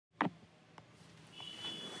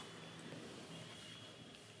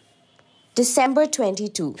December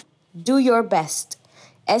 22. Do your best.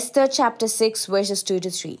 Esther chapter 6 verses 2 to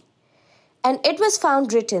 3. And it was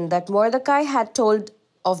found written that Mordecai had told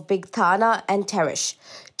of Bigthana and Teresh,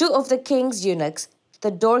 two of the king's eunuchs, the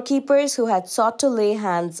doorkeepers who had sought to lay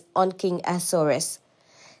hands on King Ahasuerus.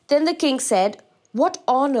 Then the king said, "What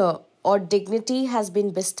honor or dignity has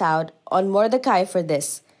been bestowed on Mordecai for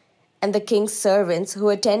this?" And the king's servants who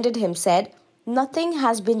attended him said, "Nothing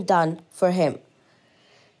has been done for him."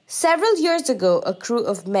 Several years ago, a crew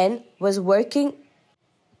of men was working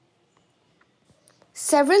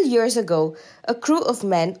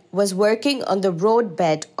on the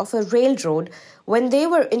roadbed of a railroad when they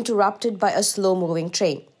were interrupted by a slow-moving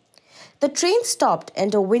train. The train stopped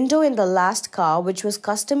and a window in the last car, which was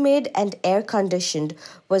custom-made and air-conditioned,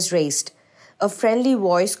 was raised. A friendly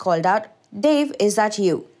voice called out, "Dave, is that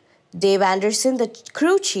you?" Dave Anderson, the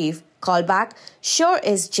crew chief, called back, "Sure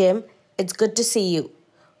is, Jim. It's good to see you."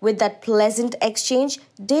 With that pleasant exchange,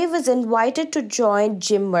 Dave was invited to join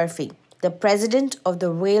Jim Murphy, the president of the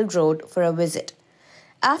railroad, for a visit.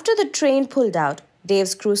 After the train pulled out,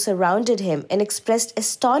 Dave's crew surrounded him and expressed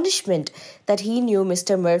astonishment that he knew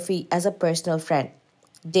Mr. Murphy as a personal friend.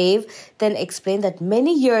 Dave then explained that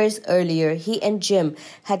many years earlier he and Jim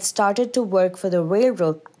had started to work for the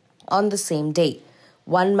railroad on the same day.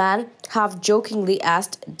 One man half-jokingly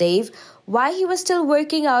asked Dave why he was still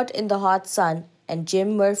working out in the hot sun, and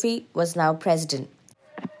Jim Murphy was now president.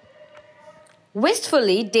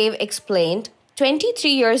 Wistfully, Dave explained,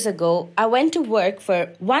 23 years ago, I went to work for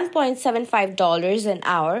 $1.75 an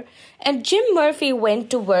hour, and Jim Murphy went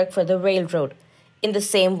to work for the railroad. In the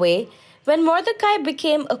same way, when Mordecai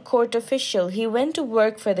became a court official, he went to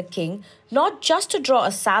work for the king, not just to draw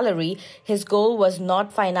a salary. His goal was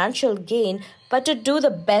not financial gain, but to do the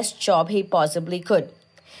best job he possibly could.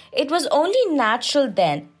 It was only natural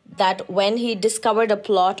then that when he discovered a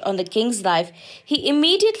plot on the king's life, he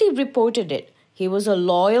immediately reported it. He was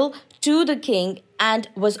loyal to the king and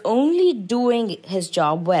was only doing his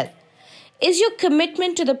job well. Is your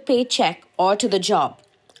commitment to the paycheck or to the job?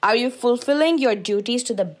 Are you fulfilling your duties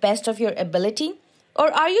to the best of your ability?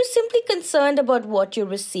 Or are you simply concerned about what you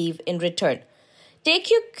receive in return? Take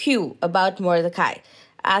your cue about Mordecai.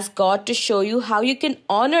 Ask God to show you how you can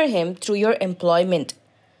honor him through your employment.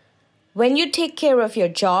 When you take care of your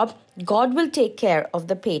job, God will take care of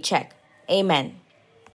the paycheck. Amen.